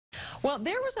Well,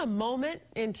 there was a moment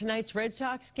in tonight's Red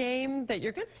Sox game that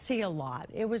you're going to see a lot.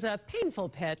 It was a painful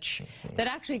pitch that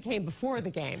actually came before the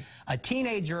game. A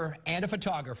teenager and a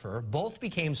photographer both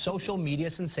became social media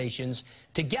sensations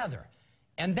together,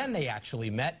 and then they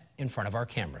actually met in front of our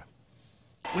camera.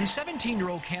 When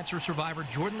 17-year-old cancer survivor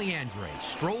Jordan Leandre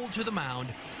strolled to the mound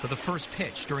for the first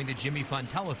pitch during the Jimmy Fund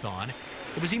Telethon,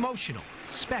 it was emotional,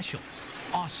 special,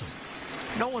 awesome.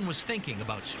 No one was thinking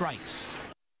about strikes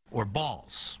or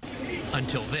balls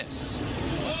until this.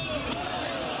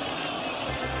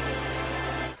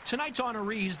 Tonight's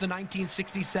honorees, the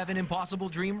 1967 Impossible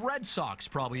Dream Red Sox,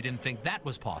 probably didn't think that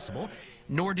was possible,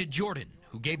 nor did Jordan,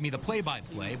 who gave me the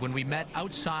play-by-play when we met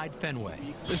outside Fenway.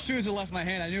 As soon as it left my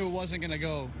hand, I knew it wasn't going to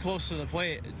go close to the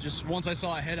plate. Just once I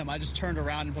saw it hit him, I just turned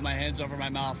around and put my hands over my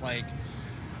mouth. Like,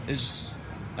 it's just,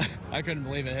 I couldn't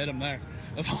believe it hit him there,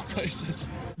 of all places.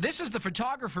 This is the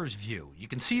photographer's view. You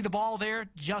can see the ball there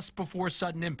just before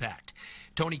sudden impact.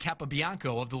 Tony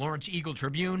Capobianco of the Lawrence Eagle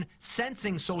Tribune,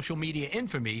 sensing social media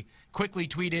infamy, quickly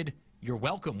tweeted, "You're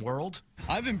welcome, world."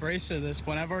 I've embraced it at this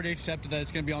point. I've already accepted that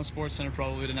it's going to be on SportsCenter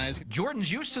probably tonight.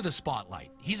 Jordan's used to the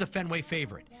spotlight. He's a Fenway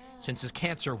favorite. Since his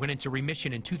cancer went into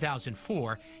remission in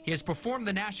 2004, he has performed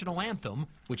the national anthem,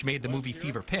 which made the movie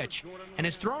Fever pitch, and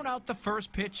has thrown out the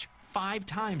first pitch 5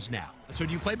 times now. So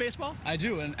do you play baseball? I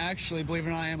do, and actually, believe it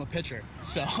or not, I am a pitcher.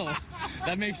 So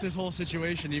that makes this whole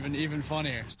situation even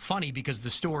funnier. Funny because the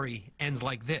story ends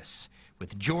like this,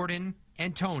 with Jordan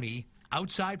and Tony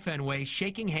outside Fenway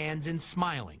shaking hands and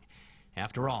smiling.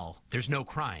 After all, there's no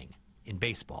crying in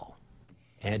baseball.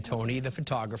 And Tony, the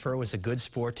photographer, was a good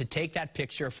sport to take that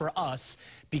picture for us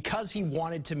because he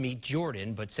wanted to meet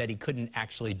Jordan, but said he couldn't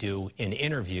actually do an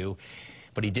interview.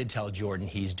 But he did tell Jordan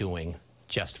he's doing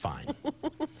just fine.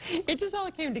 It just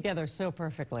all came together so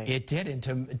perfectly. It did,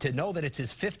 and to know that it's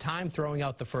his 5th time throwing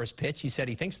out the first pitch, he said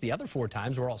he thinks the other 4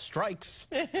 times were all strikes.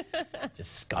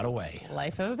 Just got away.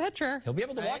 Life of a pitcher. He'll be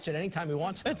able to watch it anytime he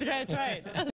wants to. That's right.